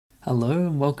Hello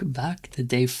and welcome back to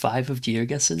day 5 of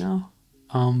GeoGuessr now.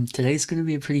 Today's going to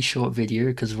be a pretty short video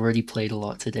because I've already played a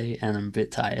lot today and I'm a bit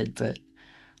tired, but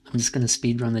I'm just going to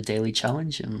speedrun the daily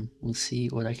challenge and we'll see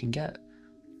what I can get.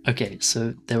 Okay,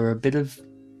 so there were a bit of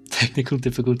technical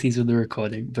difficulties with the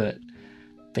recording, but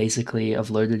basically I've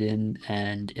loaded in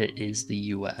and it is the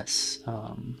US,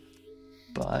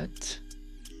 but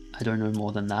I don't know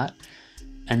more than that.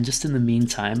 And just in the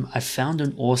meantime, I found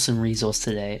an awesome resource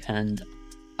today, and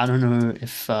I don't know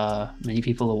if many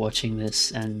people are watching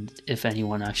this and if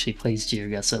anyone actually plays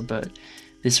GeoGuessr, but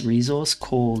this resource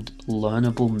called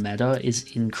Learnable Meta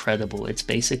is incredible. It's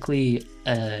basically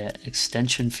an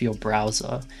extension for your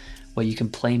browser where you can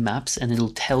play maps and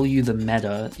it'll tell you the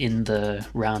meta in the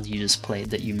round you just played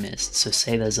that you missed. So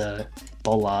say there's a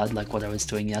bollard like what I was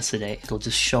doing yesterday, it'll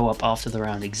just show up after the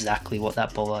round exactly what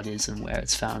that bollard is and where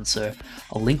it's found. So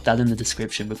I'll link that in the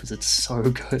description because it's so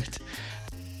good.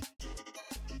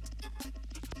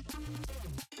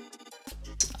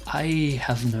 I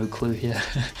have no clue here.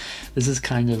 This is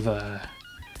kind of a,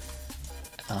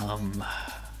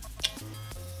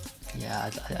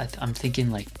 yeah, I'm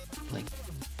thinking like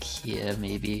here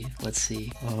maybe. Let's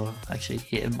see. Oh, actually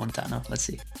here in Montana. Let's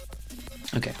see.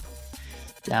 Okay,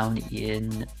 down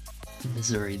in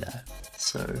Missouri there.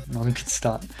 So not a good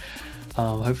start.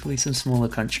 Hopefully some smaller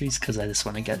countries because I just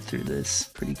want to get through this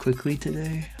pretty quickly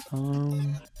today.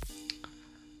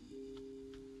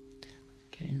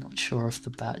 Okay, not sure off the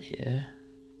bat here.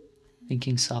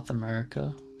 Thinking South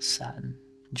America, Saturn,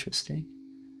 interesting.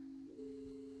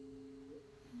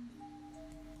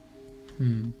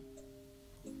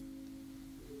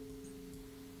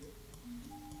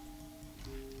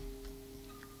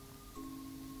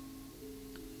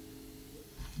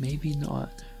 Maybe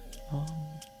not.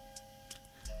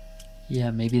 Yeah,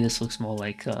 maybe this looks more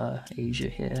like Asia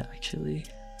here, actually.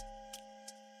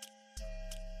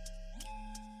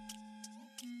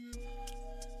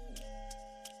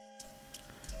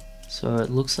 So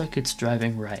it looks like it's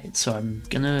driving right, so I'm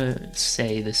gonna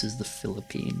say this is the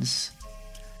Philippines.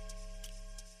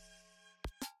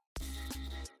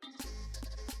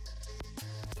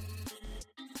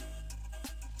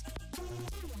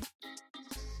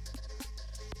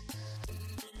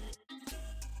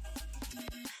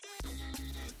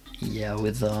 Yeah,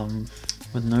 with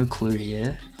no clue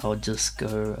here, I'll just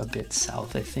go a bit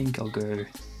south. I think I'll go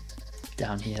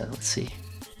down here. Let's see.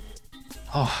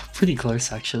 Oh, pretty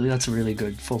close actually. That's really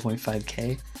good.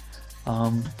 4.5k.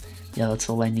 Yeah, that's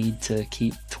all I need to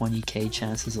keep 20k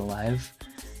chances alive.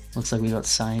 Looks like we got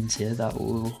signs here that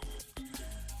will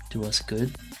do us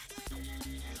good.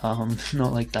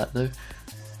 Not like that though.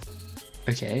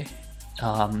 Okay.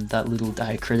 That little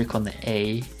diacritic on the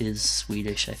A is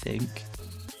Swedish, I think.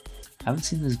 I haven't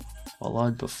seen this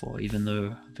bollard before, even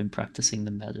though I've been practicing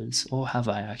the metas. Or have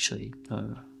I actually?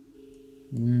 No.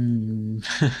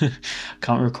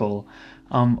 Can't recall.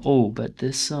 Oh, but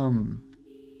this, the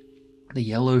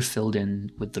yellow filled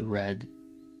in with the red,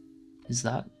 is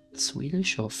that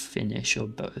Swedish or Finnish or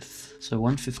both? So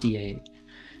 158.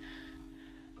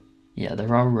 Yeah,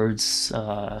 there are roads,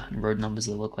 road numbers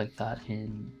that look like that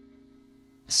in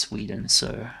Sweden,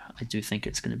 so I do think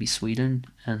it's going to be Sweden,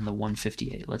 and the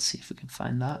 158. Let's see if we can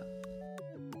find that.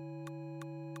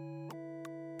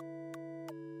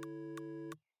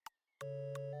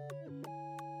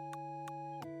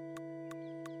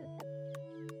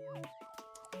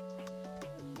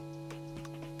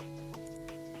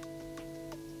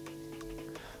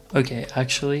 Okay,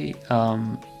 actually,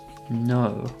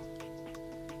 no.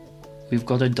 We've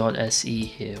got a .se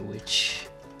here, which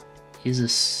is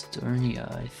Estonia,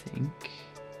 I think.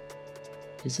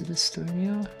 Is it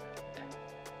Estonia?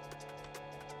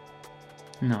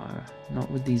 No,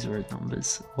 not with these road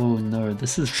numbers. Oh no,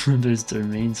 this is one of those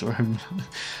domains where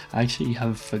I actually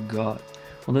have forgot.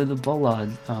 Although the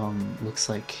bollard looks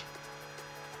like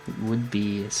it would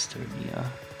be Estonia. I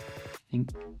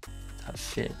think that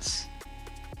fits.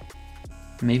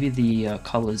 Maybe the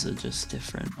colors are just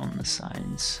different on the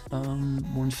signs.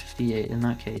 158 in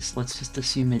that case. Let's just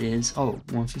assume it is. Oh,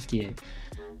 158.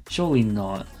 Surely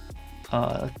not.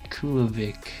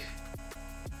 Kulovic.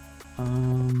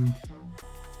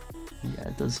 Yeah,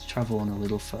 it does travel on a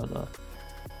little further.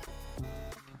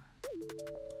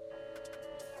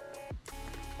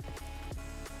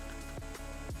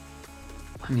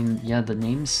 I mean, yeah, the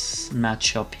names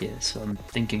match up here, so I'm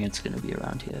thinking it's gonna be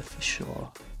around here for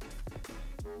sure.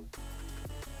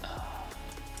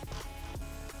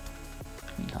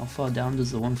 How far down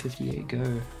does the 158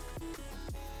 go?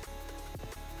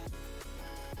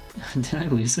 Did I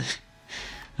lose it?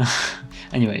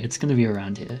 Anyway, it's gonna be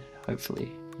around here,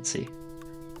 hopefully. Let's see.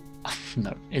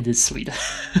 No, it is Sweden.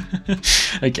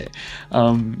 Okay.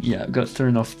 Yeah, got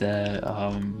thrown off there.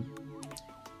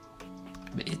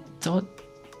 It thought.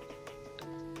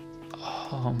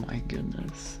 Oh my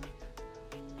goodness.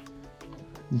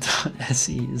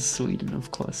 .se is Sweden, of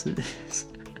course it is.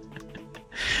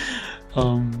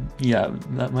 Yeah,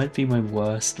 that might be my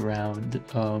worst round.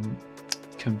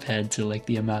 Compared to like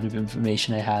the amount of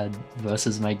information I had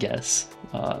versus my guess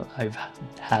I've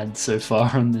had so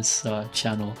far on this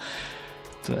channel,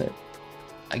 but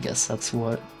I guess that's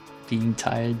what being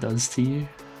tired does to you.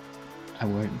 I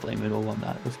won't blame it all on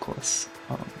that, of course.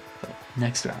 But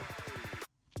next round.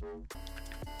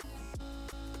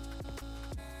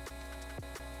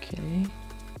 Okay,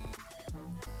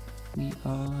 we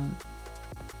are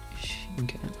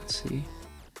okay, let's see,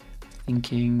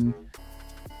 thinking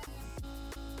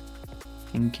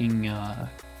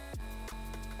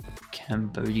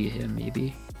Cambodia here,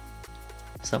 maybe.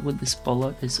 Is that what this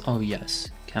bollard is? Oh yes,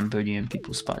 Cambodian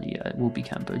People's Party. Yeah, it will be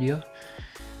Cambodia.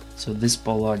 So this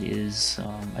bollard is,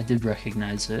 I did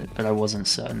recognize it, but I wasn't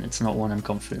certain. It's not one I'm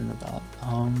confident about.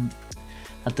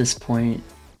 At this point,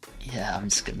 yeah, I'm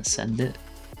just gonna send it.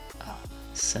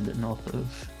 Send it north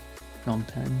of Phnom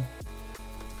Penh.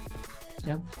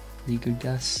 Yep, pretty good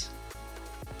guess.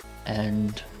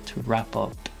 And to wrap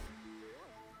up,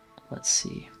 let's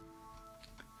see.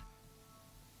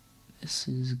 This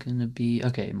is gonna be,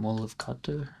 okay, Mall of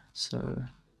Qatar. So, I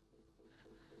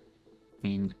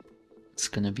mean, it's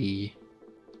gonna be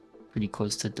pretty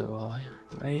close to Doha,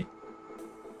 right?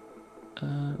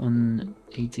 On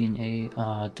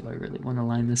 18A, do I really want to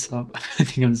line this up? I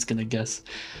think I'm just gonna guess.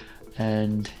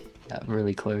 And yeah,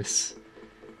 really close.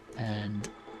 And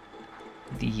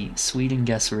the Sweden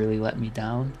guess really let me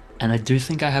down. And I do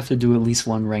think I have to do at least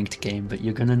one ranked game, but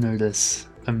you're gonna notice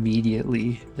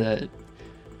immediately that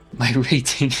my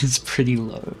rating is pretty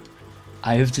low.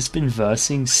 I have just been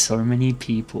versing so many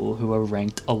people who are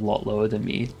ranked a lot lower than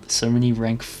me. So many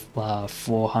rank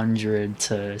 400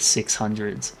 to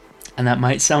 600s. And that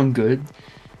might sound good,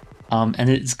 and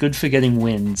it's good for getting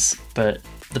wins, but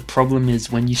the problem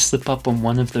is when you slip up on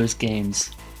one of those games,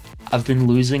 I've been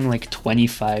losing like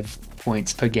 25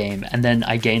 points per game, and then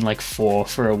I gain like 4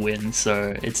 for a win,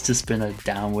 so it's just been a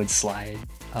downward slide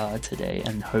today,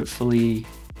 and hopefully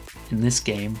in this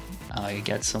game I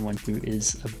get someone who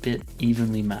is a bit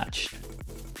evenly matched.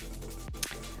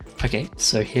 Okay,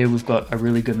 so here we've got a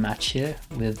really good match here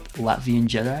with Latvian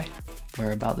Jedi.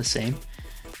 We're about the same.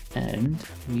 And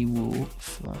we will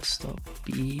first up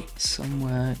be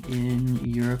somewhere in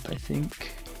Europe, I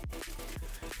think.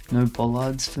 No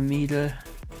bollards for me to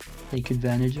take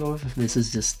advantage of. This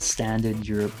is just standard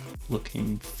Europe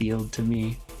looking field to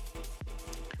me.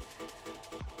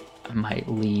 I might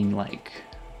lean like,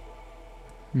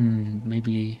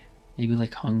 maybe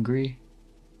like Hungary.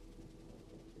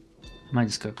 I might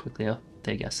just go quickly up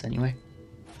there, guess anyway.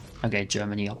 Okay,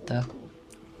 Germany up there.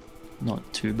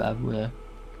 Not too bad, we're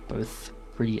both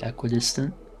pretty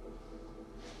equidistant.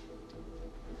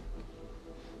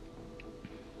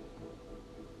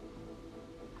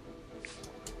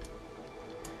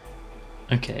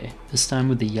 Okay, this time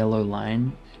with the yellow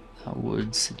line, that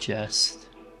would suggest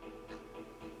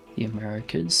the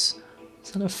Americas.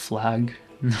 Is that a flag?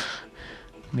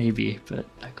 Maybe, but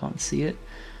I can't see it.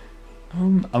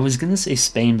 I was gonna say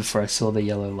Spain before I saw the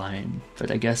yellow line,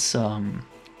 but I guess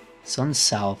it's on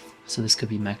south, so this could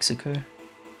be Mexico.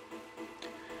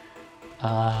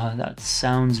 That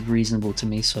sounds reasonable to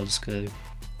me, so I'll just go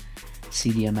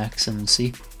CDMX and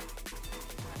see.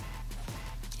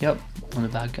 Yep, not a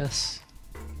bad guess.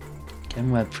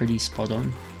 Again, we're pretty spot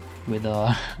on with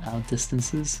our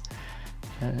distances,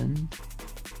 and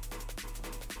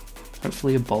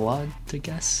hopefully a bollard to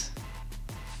guess,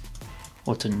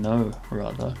 or to know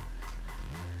rather.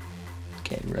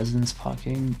 Okay, residence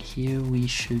parking. Here we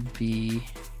should be.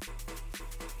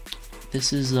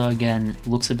 This is, again,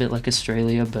 looks a bit like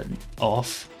Australia, but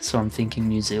off, so I'm thinking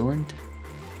New Zealand.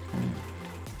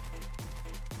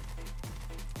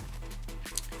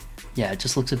 Yeah, it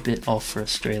just looks a bit off for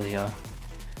Australia.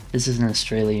 This is an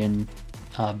Australian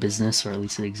business, or at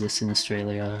least it exists in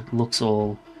Australia. It looks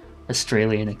all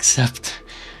Australian, except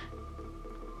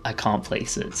I can't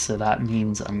place it, so that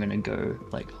means I'm gonna go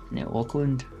like near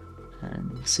Auckland,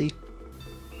 and we'll see.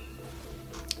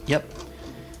 Yep.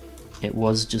 It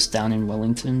was just down in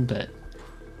Wellington, but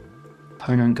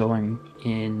opponent going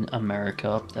in America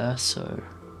up there, so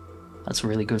that's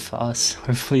really good for us.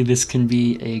 Hopefully this can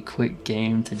be a quick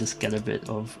game to just get a bit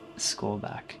of score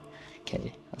back.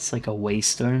 Okay, that's like a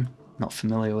waystone. Not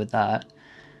familiar with that.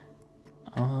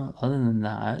 Other than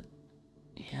that,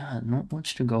 yeah, not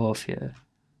much to go off here.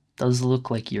 Does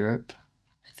look like Europe,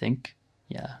 I think.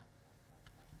 Yeah.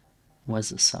 Where's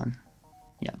the sun?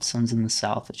 Yeah, sun's in the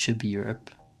south. It should be Europe.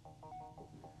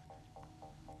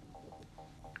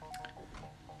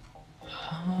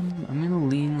 I'm gonna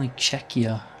lean like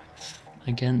Czechia.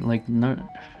 Again, like no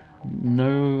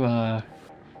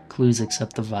clues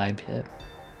except the vibe here.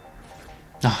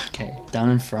 Okay, down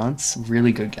in France,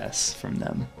 really good guess from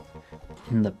them.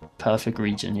 In the perfect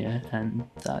region here, and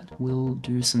that will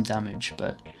do some damage,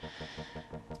 but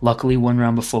luckily one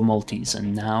round before Maltese,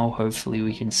 and now hopefully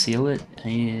we can seal it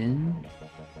in...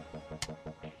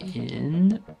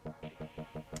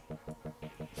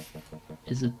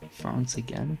 Is it France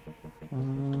again?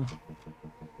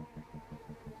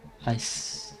 I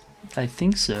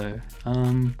think so.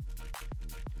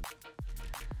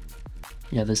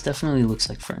 Yeah, this definitely looks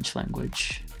like French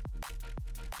language.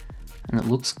 And it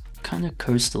looks kind of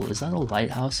coastal. Is that a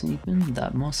lighthouse even?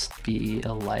 That must be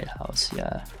a lighthouse,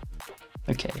 yeah.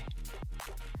 Okay.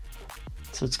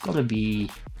 So it's gotta be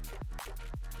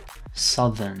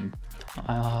southern.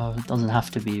 It doesn't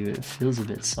have to be, it feels a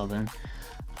bit southern.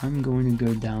 I'm going to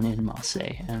go down in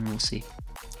Marseille and we'll see.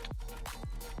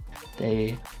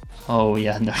 Oh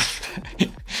yeah, no.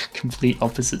 Complete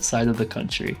opposite side of the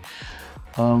country.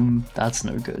 That's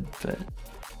no good, but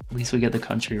at least we get the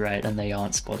country right and they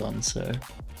aren't spot on, so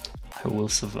I will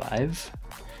survive.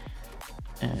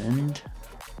 And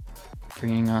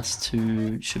bringing us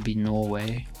to, should be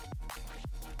Norway.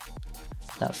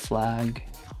 That flag.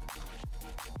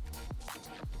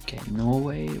 Okay,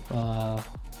 Norway,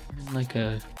 like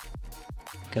a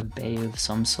bay of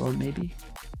some sort maybe?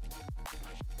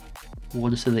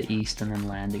 Water to the east and then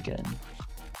land again.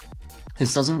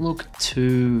 This doesn't look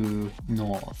too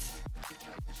north,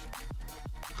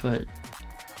 but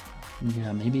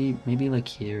yeah, maybe like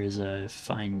here is a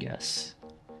fine guess.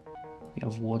 We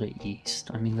have water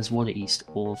east. I mean, there's water east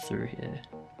all through here.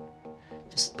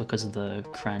 Just because of the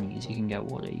crannies, you can get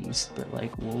water east, but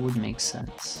like, what would make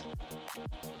sense?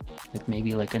 Like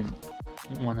maybe like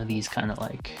one of these kind of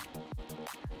like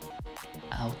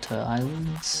outer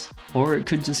islands, or it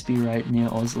could just be right near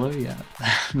Oslo. Yeah,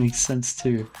 that makes sense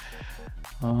too.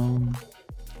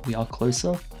 We are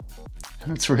closer,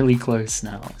 and it's really close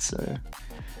now, so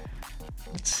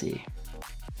let's see.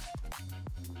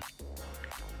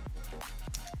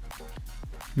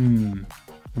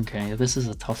 Okay, this is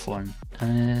a tough one.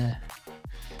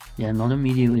 Yeah, not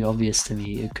immediately obvious to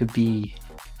me. It could be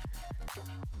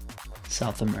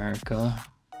South America,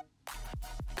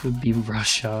 could be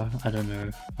Russia, I don't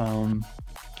know.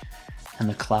 And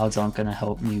the clouds aren't gonna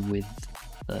help me with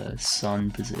the sun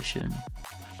position.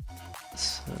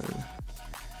 So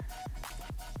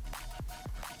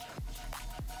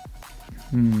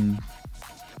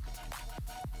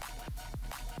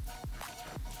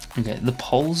okay, the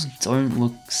poles don't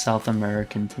look South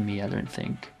American to me, I don't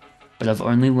think. But I've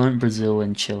only learnt Brazil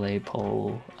and Chile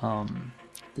pole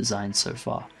designs so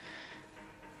far.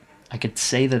 I could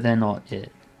say that they're not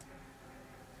it.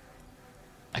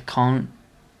 I can't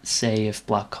say if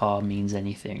black car means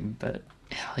anything, but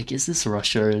like, is this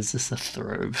Russia or is this a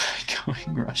throw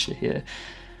going Russia here?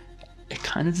 It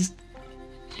kind of just,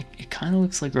 it kind of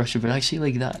looks like Russia, but actually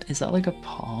like that, is that like a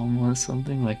palm or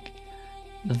something? Like,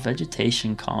 the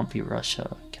vegetation can't be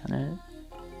Russia, can it?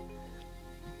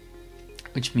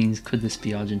 Which means, could this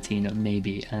be Argentina?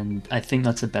 Maybe, and I think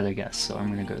that's a better guess, so I'm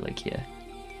gonna go like here.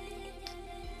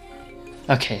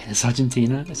 Okay, it's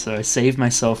Argentina, so I saved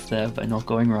myself there by not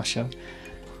going Russia.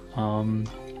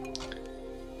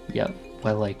 Yep,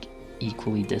 we're like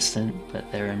equally distant, but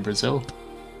they're in Brazil.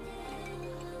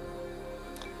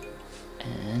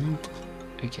 And,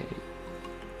 okay,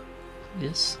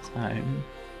 this time...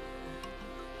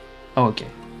 Oh, okay.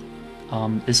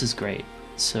 This is great.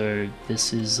 So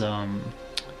this is the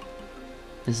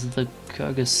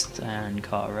Kyrgyzstan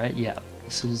car, right? Yeah,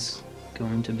 this is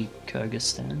going to be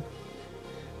Kyrgyzstan.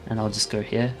 And I'll just go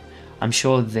here. I'm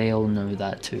sure they'll know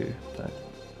that too, but,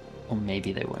 or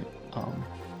maybe they won't.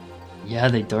 Yeah,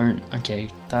 they don't. Okay,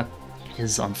 that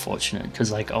is unfortunate,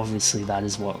 because like obviously that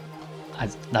is what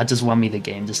that just won me the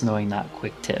game, just knowing that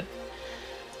quick tip.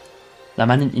 I'm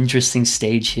at an interesting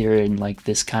stage here in like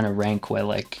this kind of rank where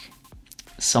like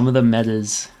some of the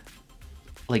metas,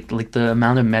 like the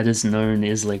amount of metas known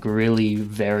is like really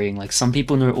varying. Like some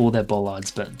people know all their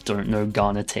bollards but don't know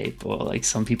Ghana tape, or like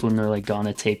some people know like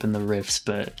Ghana tape and the riffs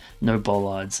but no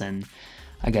bollards, and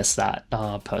I guess that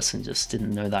person just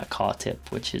didn't know that car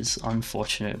tip, which is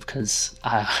unfortunate because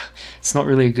it's not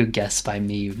really a good guess by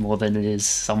me more than it is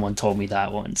someone told me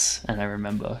that once and I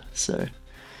remember. So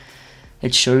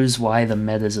it shows why the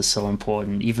metas are so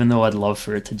important, even though I'd love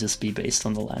for it to just be based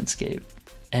on the landscape.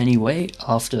 Anyway,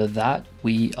 after that,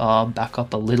 we are back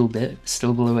up a little bit,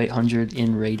 still below 800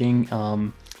 in rating,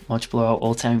 much below our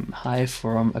all-time high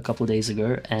from a couple days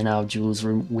ago, and our duels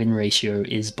win ratio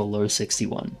is below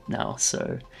 61 now.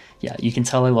 So yeah, you can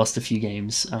tell I lost a few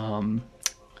games,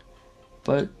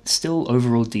 but still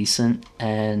overall decent.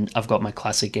 And I've got my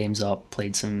classic games up,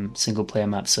 played some single player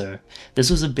maps. So this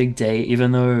was a big day.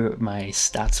 Even though my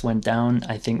stats went down,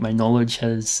 I think my knowledge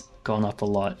has gone up a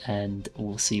lot, and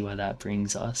we'll see where that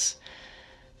brings us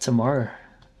tomorrow.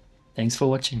 Thanks for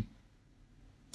watching.